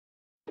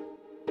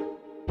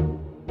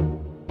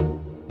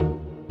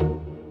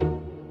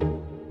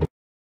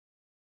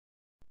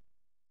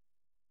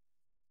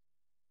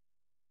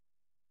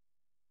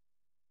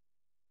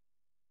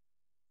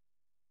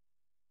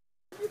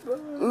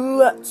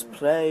Let's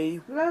play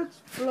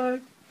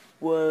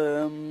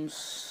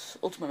Worms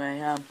Ultimate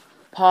Mayhem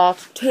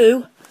Part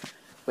 2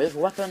 with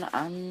Weapon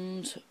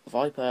and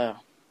Viper.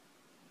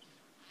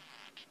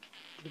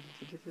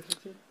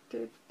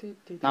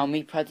 Now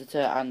me, Predator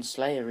and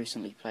Slayer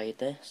recently played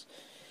this,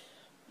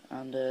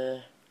 and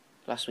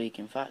last week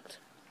in fact,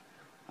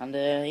 and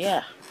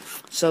yeah,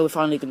 so we're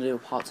finally going to do a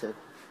part 2.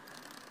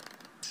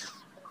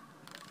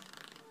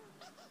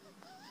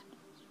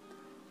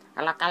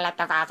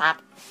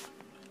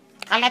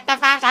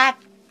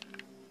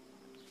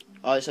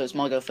 Alright, so it's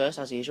my go first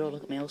as usual.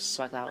 Look at me all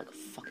swagged out like a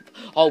fucking...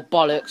 Oh,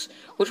 bollocks!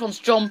 Which one's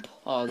jump?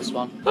 Oh, this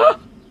one.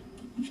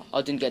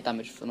 I didn't get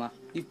damage from that.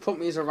 You put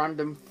me as a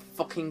random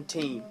fucking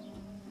team.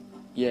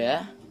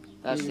 Yeah?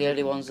 That's the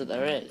only ones that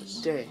there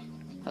is. Dick.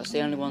 That's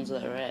the only ones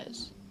that there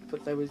is.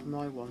 But they was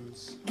my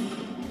ones.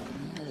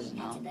 There's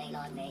not.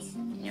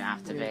 You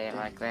have to be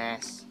like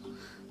this.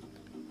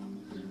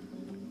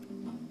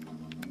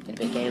 Get a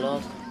bit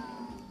Gaylord.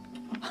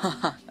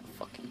 That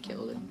fucking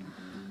killed him.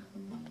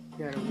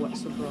 He had a wet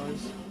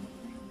surprise.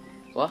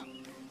 What?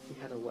 He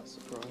had a wet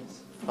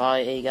surprise.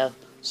 Right, here you go.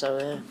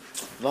 So,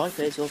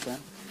 Viper, it's your turn.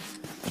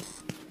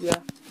 Yeah.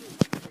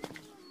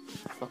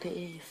 Look at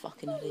you, you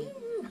fucking idiot.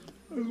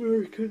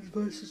 Americans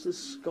versus the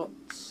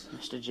Scots.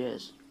 Mr.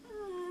 Jizz.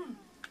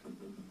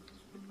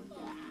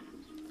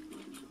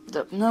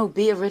 No,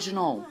 be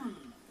original.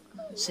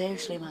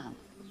 Seriously, man.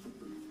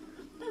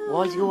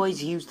 Why do you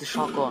always use the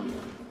shotgun?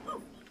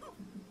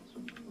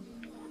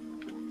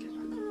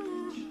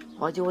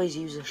 Why do you always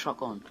use a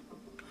shotgun?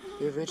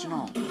 The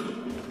original.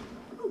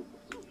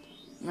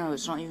 No,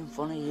 it's not even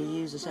funny. You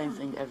use the same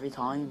thing every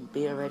time.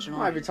 Be original.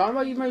 Not every time.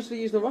 Well, you mostly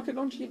use the rocket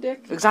launcher, you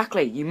dick.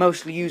 Exactly. You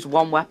mostly use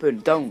one weapon.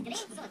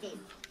 Don't.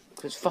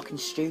 It's fucking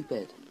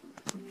stupid.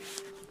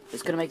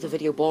 It's gonna make the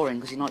video boring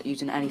because you're not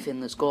using anything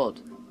that's good.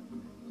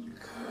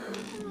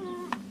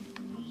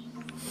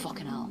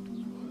 Fucking hell.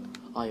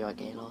 Oh, you're a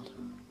Gaylord.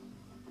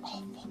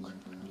 Oh, fuck.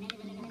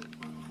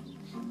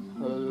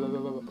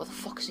 What the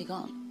fuck has he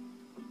gone?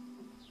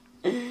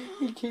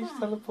 He keeps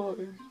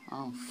teleporting.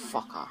 Oh,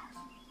 fuck off.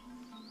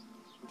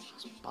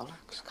 That's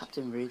bollocks.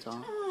 Captain Rude's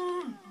on.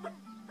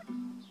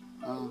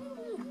 Oh.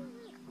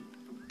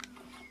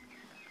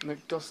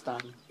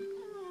 McDustan.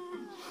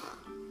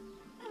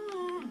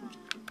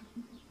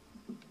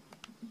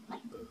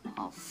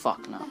 Oh,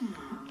 fuck no.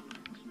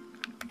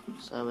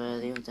 So,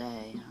 the other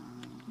day,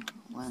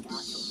 went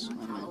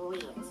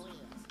swimming.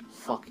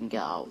 Fucking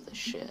get out of this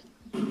shit.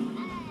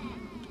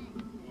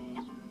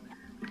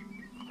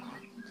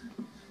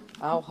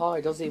 How high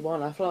does he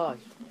want to fly?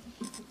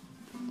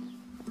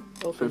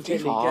 Up until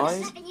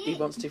he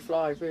wants to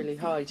fly really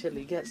high till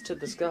he gets to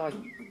the sky.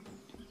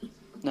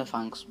 No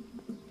thanks.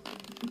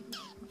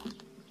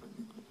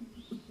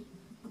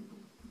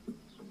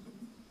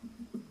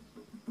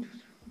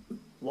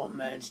 One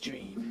man's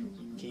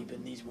dream,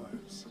 keeping these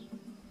worms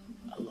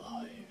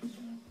alive.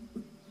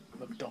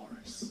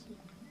 McDoris.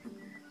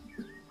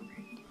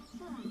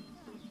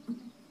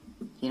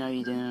 You know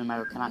you're doing an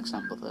American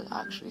accent, but they're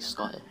actually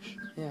Scottish.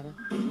 Yeah, no.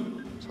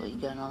 So what are you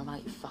going on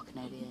about, you fucking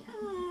idiot?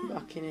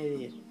 Fucking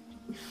idiot.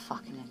 You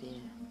fucking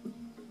idiot.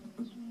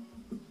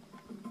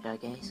 Yeah,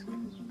 guys.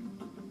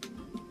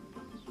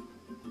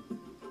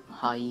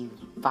 Oh, you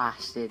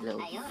bastard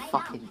little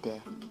fucking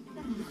dick.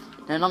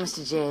 No, not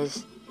Mr.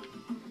 Jizz.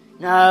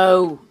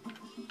 No!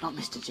 Not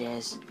Mr.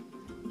 Jizz.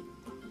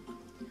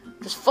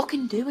 Just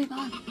fucking do it,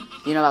 man.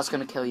 You know that's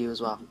gonna kill you as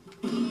well.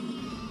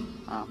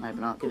 Oh, maybe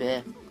not. Give it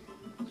here.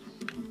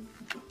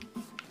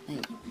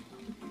 Hey.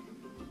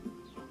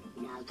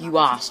 You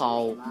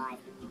arsehole.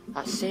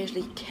 That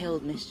seriously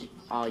killed Mr.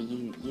 Oh,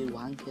 you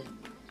wanker.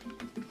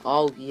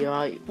 Oh, you're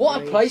right.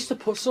 What a place to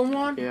put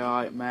someone. You're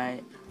right,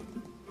 mate.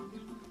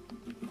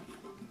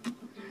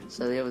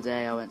 So the other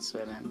day I went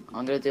swimming.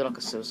 I'm gonna do like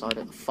a suicide.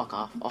 Fuck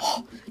off.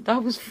 Oh,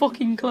 that was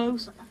fucking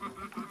close.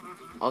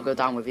 I'll go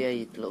down with you,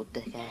 you little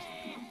dickhead.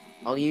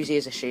 I'll use you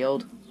as a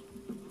shield.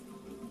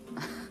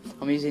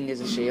 I'm using you as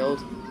a shield.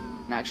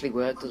 And it actually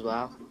worked as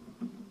well.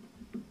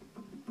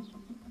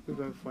 We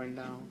both went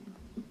down.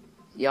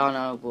 Yeah, I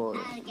know, but...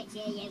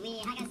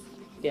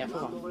 Yeah,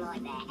 fuck off.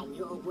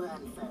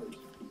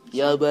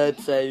 Your worm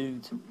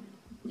food.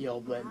 Your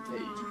worm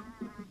food.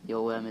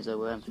 Your worm is a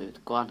worm food.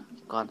 Go on,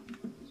 go on.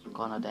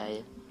 Go on, I dare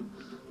you.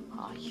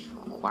 Oh, you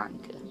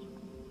wanker.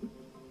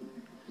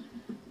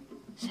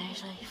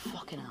 Seriously?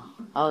 Fucking hell.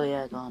 Oh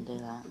yeah, go on, do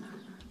that.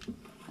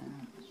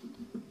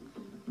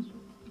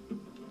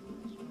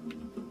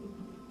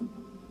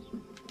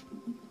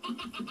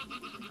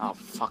 Oh,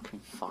 fucking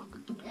fuck.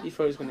 You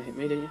thought he was going to hit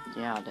me, didn't you?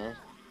 Yeah, I did.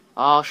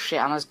 Oh shit,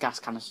 and there's gas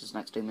canisters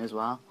next to me as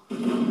well.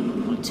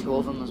 Like 2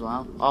 of them as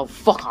well. Oh,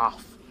 fuck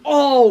off.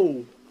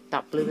 Oh!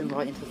 That blew him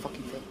right into the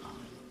fucking thing. Oh,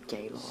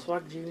 Gaylord.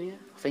 Swag Junior.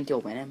 I think you're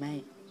winning,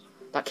 mate.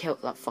 That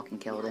fucking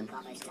killed him.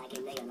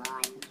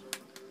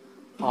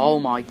 Oh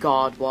my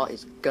god, what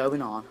is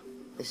going on?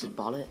 This is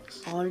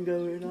bollocks. I'm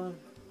going on.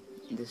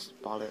 This is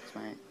bollocks,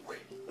 mate. We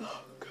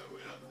are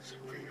going on. So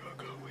we are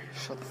going.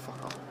 Shut the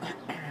fuck up.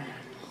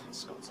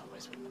 Scott's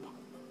always with the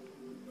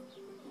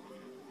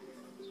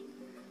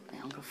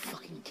gonna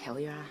fucking kill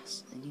your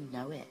ass, and you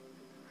know it.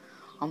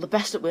 I'm the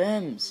best at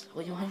worms.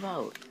 What are you on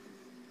about?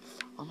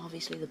 I'm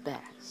obviously the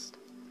best.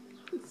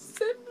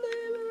 Simply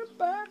the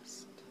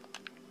best.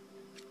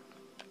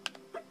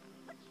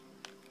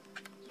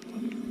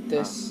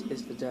 This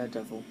is the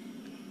Daredevil.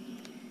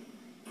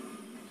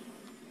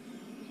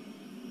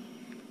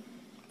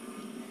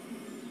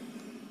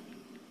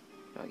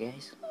 Right,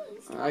 guys?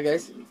 Alright,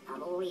 guys.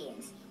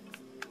 I'm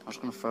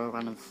just gonna throw a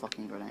random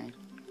fucking grenade.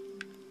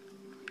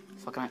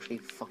 If I can actually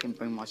fucking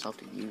bring myself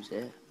to use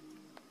it.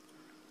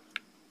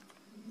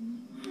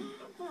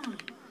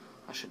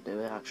 I should do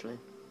it, actually.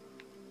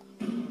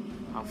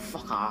 Oh,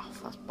 fuck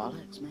off. That's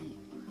bollocks, mate.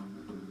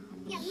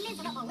 You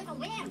miserable little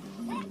worm.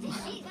 Where to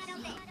shoot, why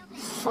don't they?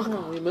 Fuck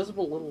off, you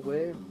miserable little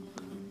worm.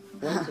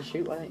 Learn to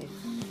shoot, why don't you?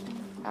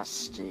 That's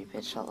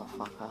stupid. Shut the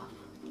fuck up.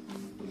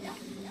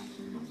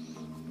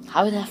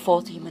 How are there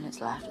 14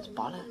 minutes left? It's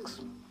bollocks.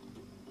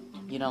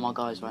 You know my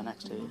guy's right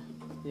next to you.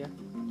 Yeah.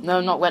 No,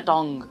 not Wet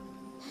Dong.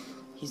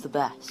 He's the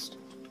best.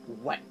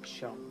 Wet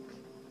chunk.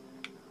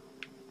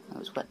 No,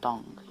 it's Wet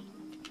Dong.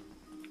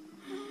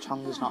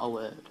 Chong is not a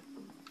word.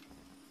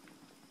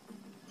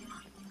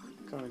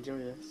 Go on, enjoy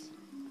this.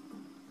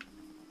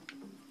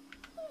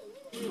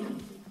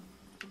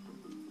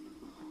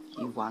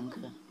 You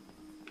wanker. You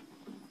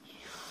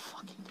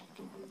fucking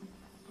dick.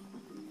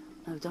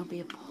 No, don't be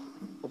a...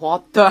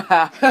 What the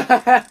hell?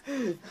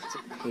 It's a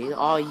pig.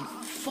 Oh, you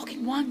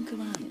fucking wanker,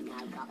 man.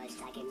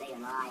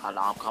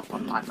 Hello, couple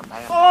of times a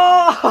day.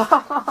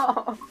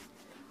 Oh!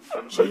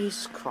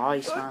 Jesus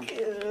Christ, man.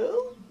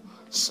 You.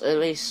 At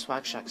least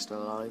Swag Shack's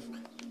still alive.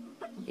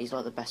 He's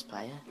like the best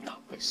player.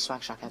 It's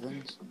Swag Shack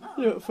Evans.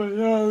 You're for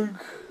young.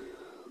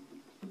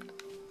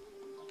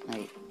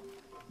 Mate.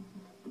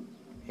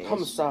 He is.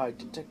 Homicide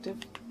detective.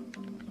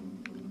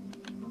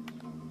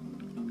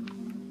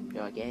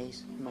 You're a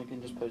gaze.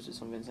 Megan just posted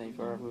something saying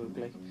forever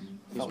ugly.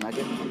 Who's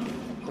Megan?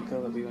 The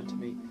girl that we went to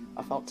meet.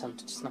 I felt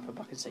tempted to snap her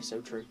back and say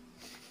so true.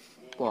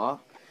 What?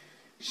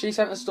 She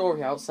sent a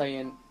story out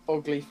saying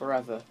ugly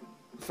forever.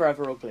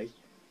 Forever ugly.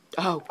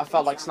 Oh. I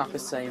felt like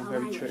Snapper's saying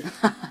very true.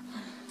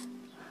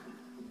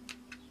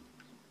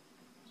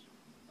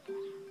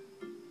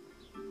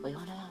 Where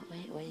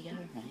are you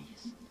going,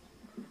 Race?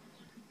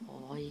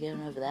 What are you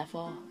going over there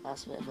for?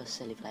 That's a bit of a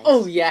silly place.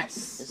 Oh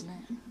yes! Isn't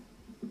it?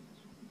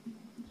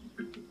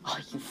 Oh,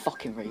 you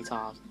fucking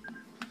retard.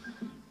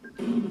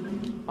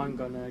 I'm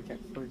gonna get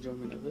full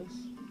enjoyment of this.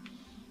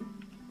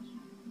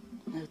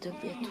 No,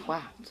 don't be a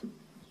twat.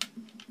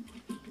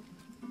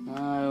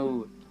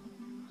 No.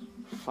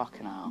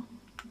 Fucking hell.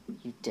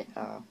 You dick.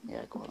 Oh,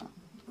 yeah, go on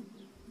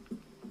then.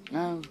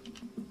 No.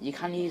 You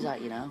can use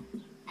that, you know.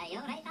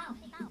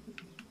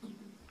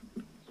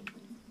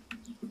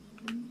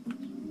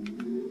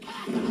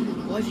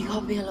 What have you got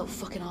to be a little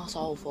fucking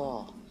arsehole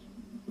for?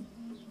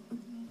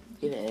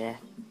 Give it here.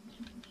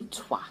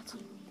 Twat.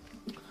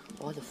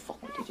 Why the fuck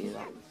would you do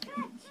that?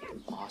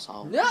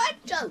 Arsehole.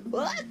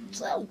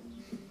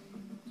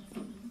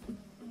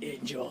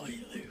 Enjoy,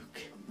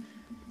 Luke.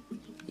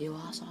 You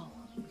arsehole.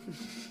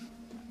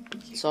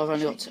 So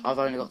I've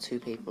only got two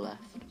people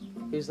left.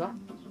 Who's that?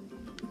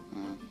 I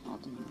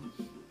don't know.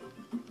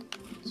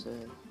 It's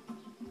a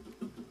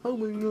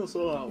Homing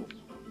missile.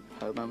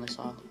 homo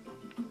missile.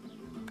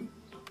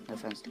 No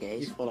offense to You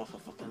gays. fall off a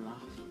fucking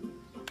laugh.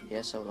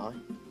 Yeah, so will I.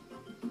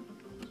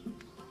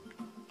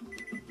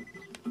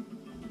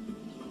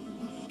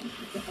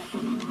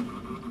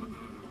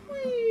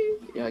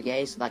 You're a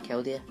gays, that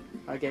killed you.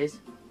 Okay.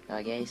 You're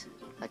a gays,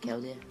 that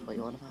killed you. What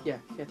you on about? Yeah,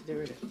 you have to do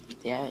it.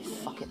 Yeah, it's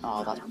fucking.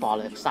 Oh, that's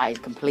bollocks. That is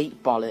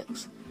complete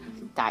bollocks.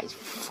 That is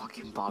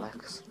fucking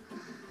bollocks.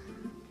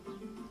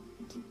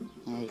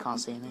 Yeah, you can't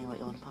see me. What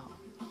you on about?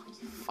 Oh,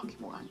 you fucking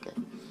wanker.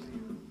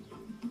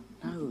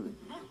 No.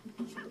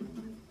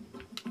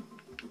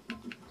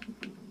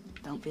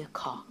 Don't be a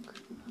cock.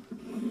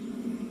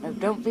 No,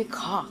 don't be a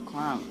cock,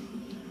 man.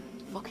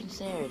 Fucking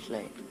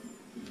seriously.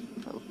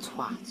 Little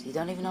twat. You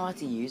don't even know how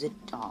to use it.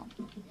 Oh,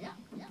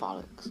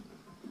 bollocks.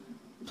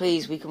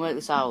 Please, we can work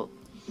this out.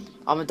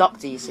 I'm a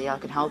doctor, you see. I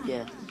can help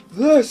you.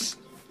 This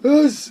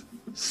is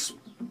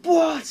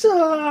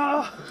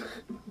Sparta!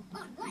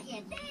 What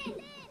you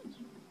doing?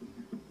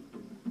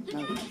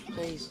 No,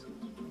 please.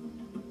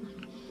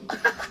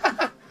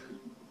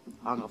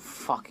 I'm gonna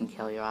fucking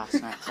kill your ass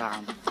next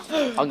time.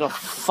 I'm gonna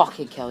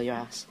fucking kill your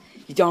ass.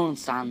 You don't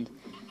understand.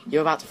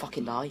 You're about to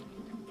fucking die.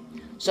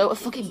 So a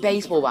fucking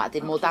baseball bat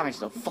did more damage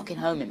than a fucking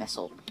homing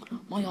missile.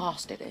 My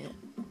arse did it.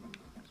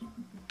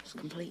 It's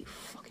complete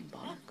fucking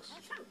bollocks.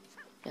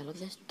 Yeah, look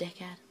at this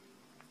dickhead.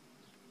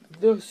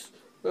 This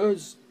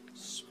is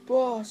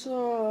Sparta!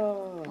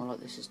 Oh, look,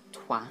 this is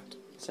twat.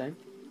 Same.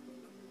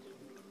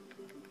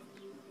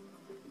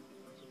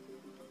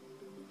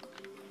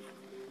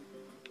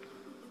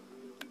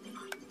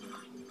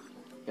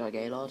 You're a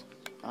gay lord,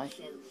 right?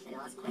 Yeah,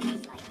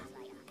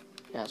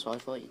 that's what I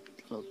thought, you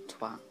little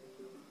twat.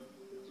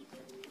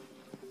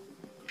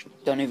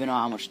 Don't even know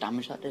how much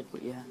damage that did,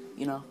 but yeah,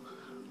 you know.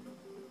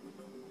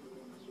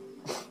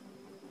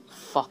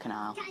 Fucking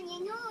hell. Can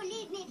you no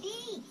leave me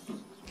be?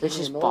 This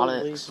is No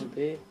bollocks. reason to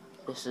be.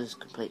 This is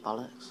complete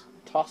bollocks.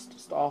 Tossed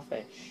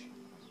starfish.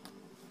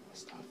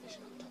 Starfish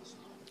got tossed.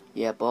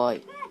 Yeah,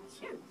 boy.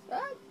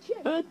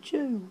 Achoo.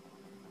 Achoo.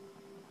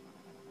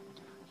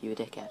 You a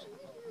dickhead.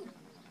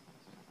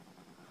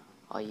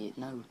 Oh, you...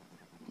 No.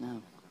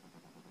 No.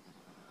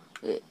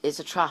 It's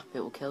a trap.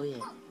 It will kill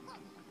you.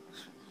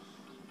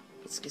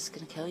 It's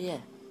gonna kill you.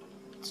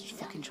 It's a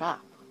fucking trap.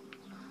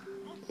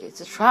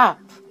 It's a trap.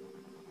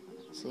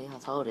 See, I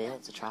told you,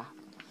 it's a trap.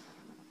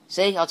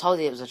 See, I told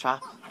you it was a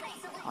trap.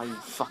 Oh, you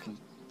fucking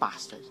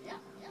bastard.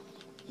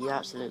 You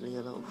absolutely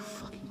a little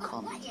fucking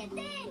cunt.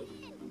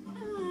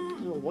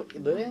 Oh, what you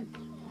doing?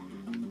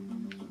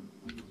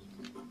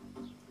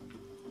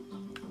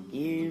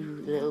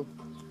 You little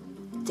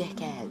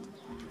dickhead.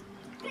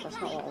 That's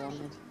not what I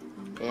wanted.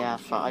 Yeah,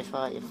 I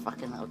thought you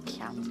fucking little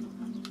cunt.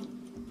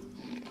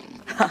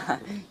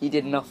 You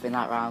did nothing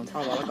that round. Oh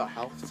well, I got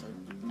health too.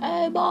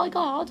 Oh my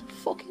god,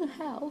 fucking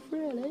health,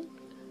 really?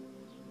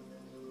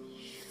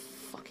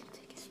 Fucking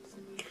ticket.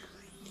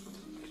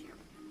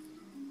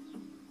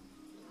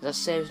 That's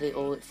seriously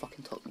all it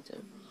fucking took me to.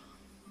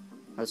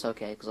 That's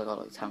okay, because I got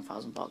like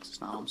 10,000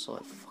 boxes now, I'm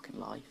sorted for fucking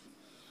life.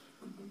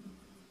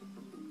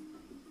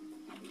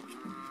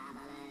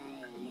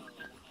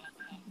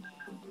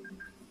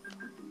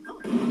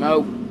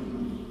 No!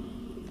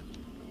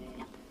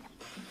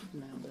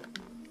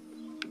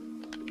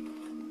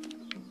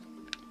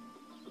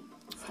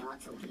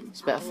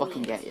 This better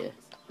fucking get you.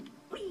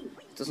 If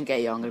it doesn't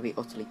get you, I'm gonna be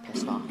utterly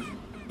pissed off.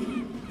 I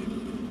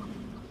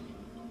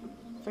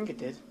think it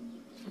did.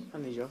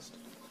 Only just.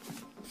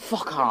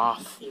 Fuck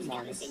off!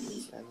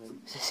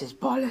 -7. This is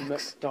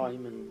bollocks.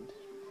 McDiamond.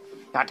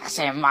 Gotta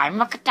say my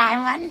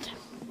McDiamond!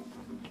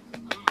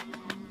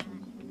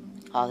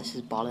 Oh, this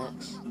is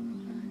bollocks.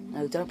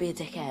 No, don't be a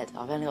dickhead.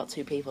 I've only got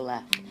 2 people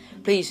left.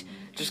 Please,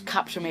 just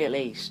capture me at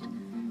least.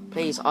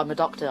 Please, I'm a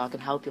doctor. I can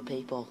help your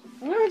people.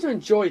 I'm going to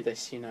enjoy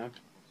this, you know.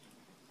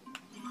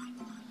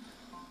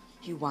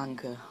 You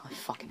wanker. I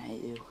fucking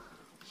hate you.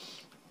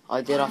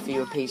 I did offer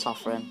you a peace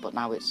offering, but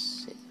now you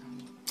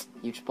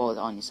just brought it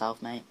on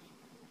yourself, mate.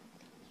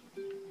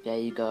 Yeah,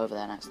 you go over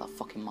there next to that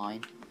fucking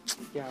mine.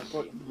 Yeah, I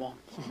brought your mom.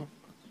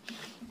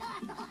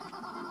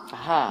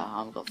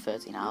 Aha, I've got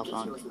 13 health.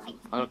 I'm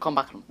gonna come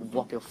back and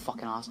whop your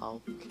fucking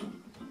asshole.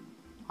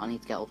 I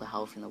need to get all the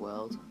health in the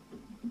world.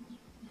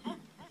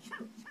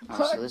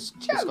 Oh, so this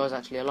guy's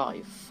actually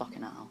alive.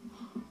 Fucking hell.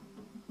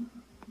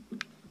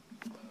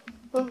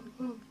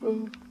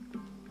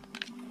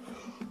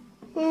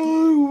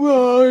 Oh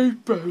my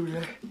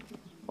brother.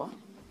 What?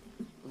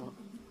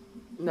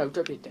 No,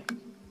 don't be a dick. Do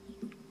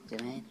you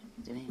mean?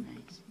 Do you mean,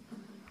 mate?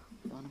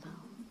 What on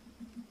about?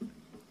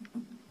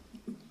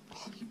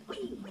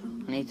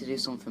 I need to do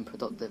something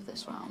productive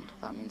this round.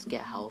 That means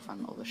get health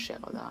and other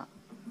shit like that.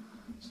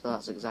 So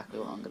that's exactly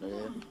what I'm gonna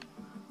do.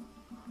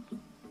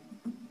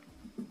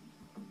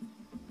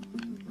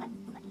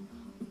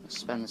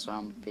 Spend this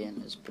round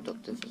being as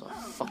productive as I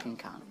fucking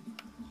can.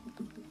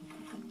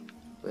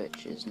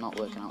 Which is not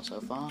working out so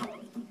far.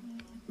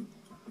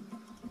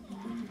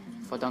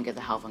 If I don't get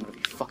the health, I'm gonna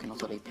be fucking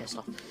utterly pissed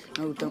off.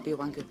 No, don't be a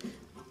wanker.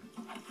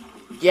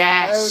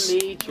 Yes!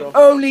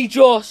 Only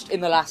just in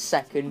the last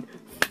second.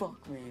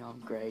 Fuck me, I'm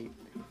great.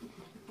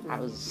 That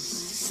was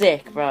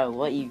sick, bro.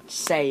 What are you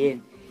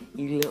saying,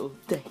 you little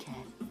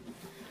dickhead?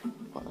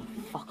 What the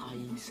fuck are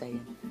you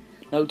saying?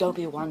 No, don't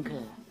be a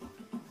wanker.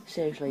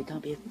 Seriously,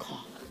 don't be a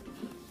cock.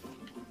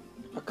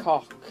 A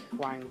cock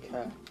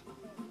wanker.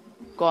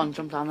 Go on,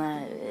 jump down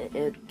there.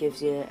 It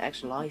gives you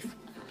extra life.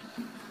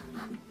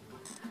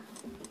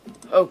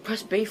 Oh,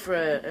 press B for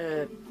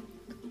a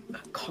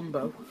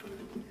combo.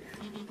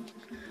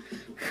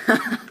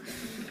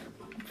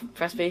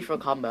 Press B for a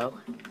combo.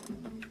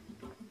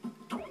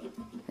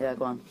 Yeah,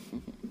 go on.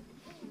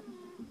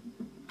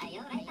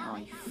 Oh,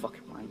 you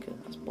fucking wanker.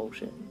 That's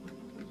bullshit.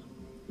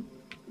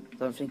 I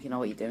don't think you know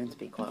what you're doing, to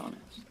be quite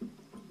honest.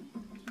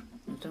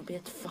 Don't be a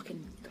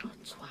fucking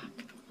twat.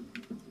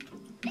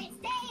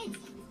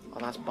 Oh,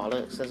 that's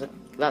bollocks.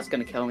 That's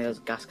gonna kill me. There's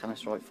a gas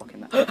canister right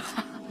fucking there.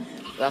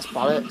 That's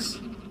bollocks.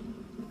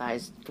 That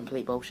is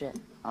complete bullshit.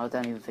 I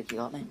don't even think you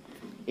got me.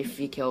 If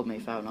you killed me,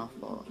 fair enough,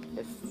 but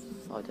if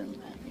I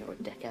didn't, then you're a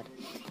dickhead.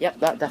 Yep,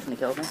 that definitely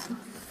killed me.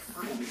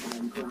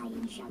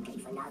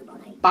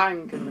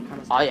 Bang in the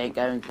canister. I ain't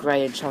going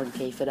grey and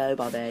chunky for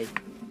nobody.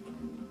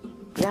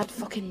 He had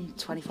fucking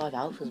 25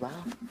 health as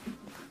well.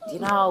 Do you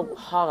know how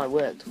hard I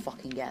worked to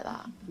fucking get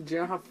that? Do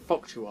you know how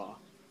fucked you are?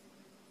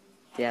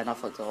 Yeah, not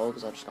fucked at all,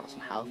 because I just got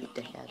some health, you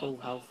dickhead. Oh,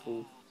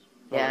 helpful.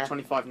 Yeah. Oh,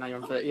 25, now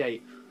you're on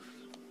 38.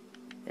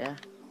 Yeah?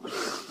 What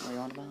are you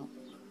on about?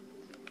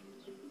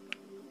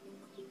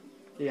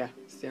 Yeah,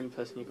 it's the only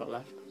person you got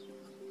left.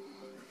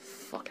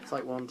 Fucking It's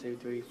like 1, 2,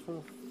 3,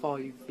 4,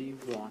 5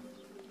 v1.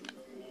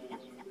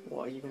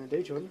 What are you going to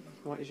do, Jordan?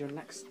 What is your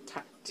next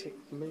tactic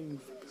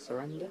move?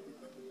 Surrender?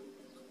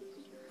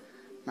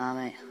 Nah,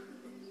 mate.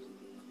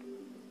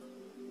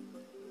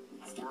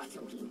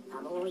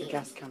 A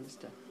gas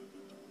canister.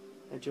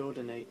 A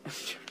Jordanate.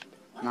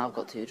 Now I've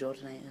got 2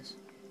 Jordanators.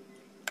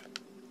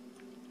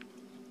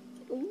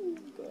 Ooh,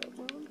 God.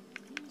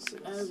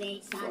 6, Move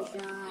it, 5,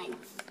 sunshine.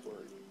 4,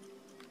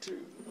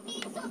 2.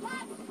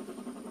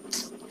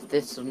 If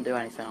this doesn't do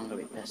anything, I'm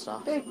gonna be pissed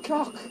off. Big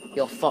cock.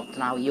 You're fucked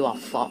now. You are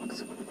fucked.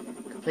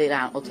 Completely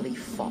and utterly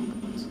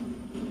fucked.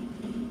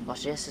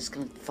 Watch this. It's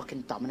gonna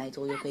fucking dominate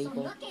all your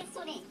people.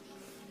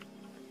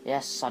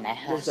 Yes, Sonny.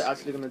 Was it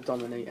actually going to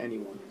dominate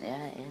anyone?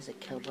 Yeah, it is. It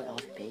killed like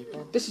half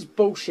people. This is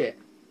bullshit.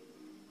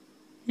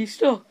 You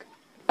stuck.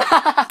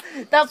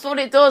 That's what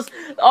it does.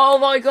 Oh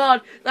my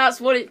god.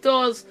 That's what it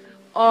does.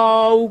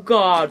 Oh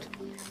god.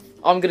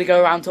 I'm gonna go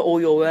around to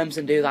all your worms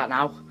and do that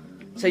now.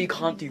 So you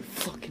can't do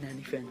fucking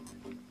anything.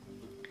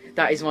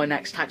 That is my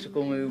next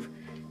tactical move.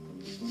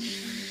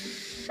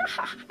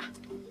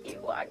 You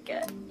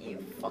wanker.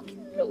 You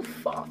fucking little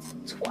fart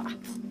twat.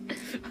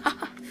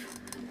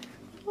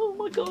 Oh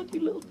my god,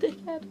 you little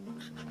dickhead.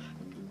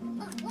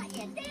 What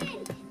you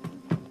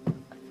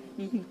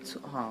doing?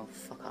 Oh,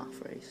 fuck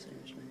off, Ray,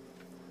 seriously.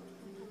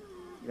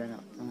 You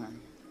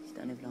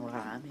don't even know where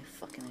I am, you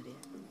fucking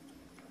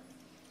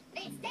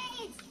idiot.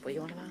 What are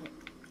you on about?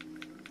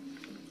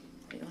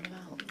 What are you on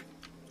about?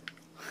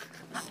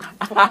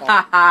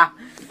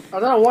 I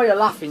don't know why you're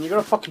laughing. You're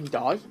going to fucking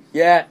die.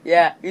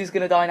 Yeah, who's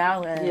gonna die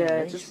now?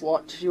 Yeah, just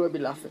watch. You won't be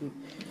laughing.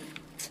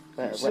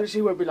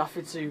 Seriously, won't be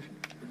laughing soon.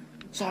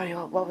 Sorry,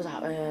 what was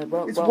that?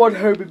 It's one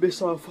homing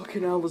missile.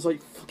 Fucking hell, there's like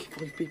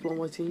fucking 5 people on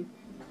my team.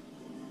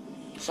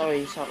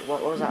 Sorry,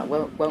 what was that?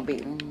 Won't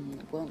be.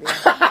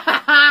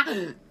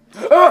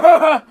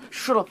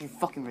 Shut up, you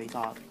fucking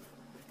retard.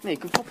 Mate, you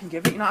can fucking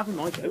give it. You're not having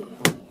my go.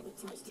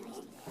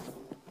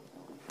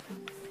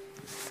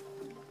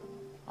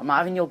 I'm not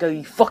having your go,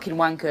 you fucking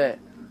wanker.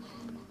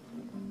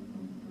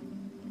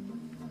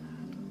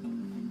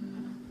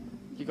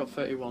 You got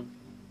 31.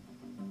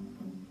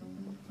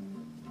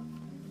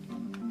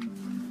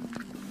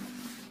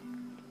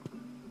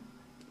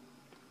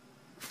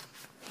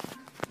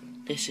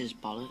 This is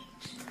bollocks.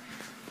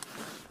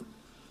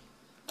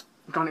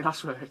 Got any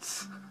last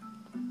words?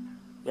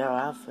 Yeah,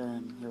 I have.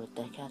 You're a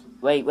dickhead.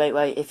 Wait.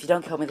 If you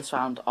don't kill me this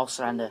round, I'll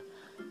surrender.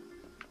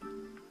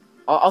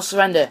 I'll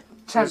surrender.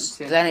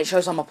 Tempting. Then it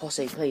shows I'm a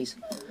pussy, please.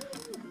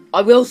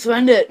 I will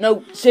surrender.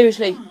 No,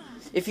 seriously.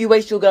 If you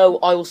waste your go,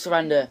 I will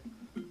surrender.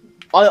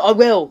 I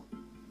will.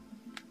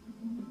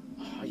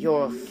 Oh,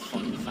 you're a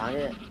fucking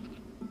faggot.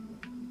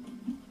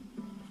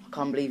 I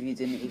can't believe you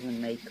didn't even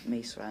make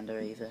me surrender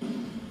either.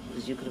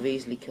 Because you could have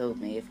easily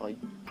killed me if I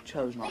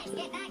chose not to.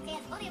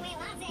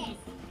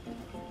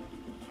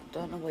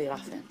 Don't know why you're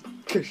laughing.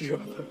 Because you're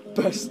the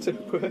best at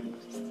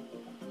worst.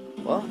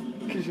 What?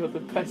 Because you're the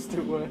best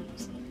at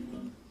worst.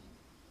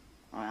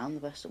 I am the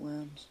best at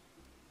worms.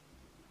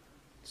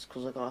 It's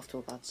because I got off to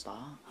a bad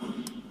start.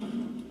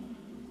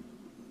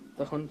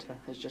 The hunter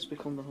has just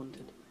become the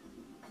hunted.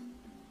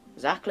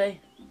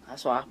 Exactly.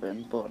 That's what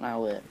happened. But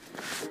now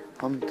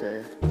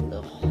Hunter,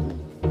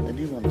 the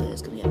new Hunter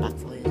is going to get back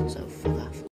for you.